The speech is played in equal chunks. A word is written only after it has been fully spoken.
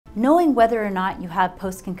Knowing whether or not you have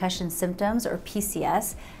post-concussion symptoms, or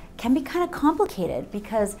PCS, can be kind of complicated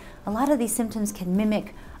because a lot of these symptoms can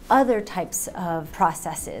mimic other types of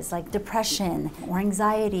processes like depression or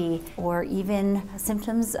anxiety or even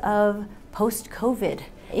symptoms of post-COVID.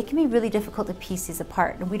 It can be really difficult to piece these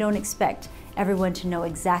apart, and we don't expect everyone to know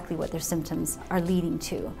exactly what their symptoms are leading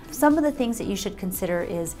to. Some of the things that you should consider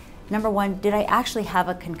is, number one, did I actually have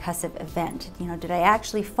a concussive event? Did I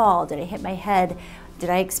actually fall? Did I hit my head? Did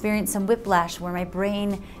I experience some whiplash where my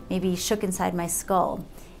brain maybe shook inside my skull?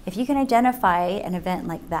 If you can identify an event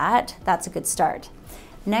like that, that's a good start.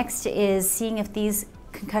 Next is seeing if these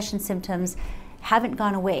concussion symptoms haven't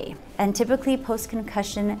gone away. And typically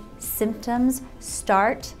post-concussion symptoms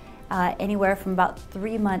start anywhere from about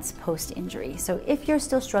 3 months post-injury. So if you're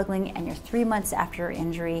still struggling and you're 3 months after your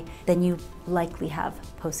injury, then you likely have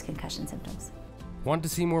post-concussion symptoms. Want to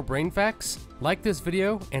see more brain facts? Like this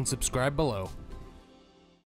video and subscribe below.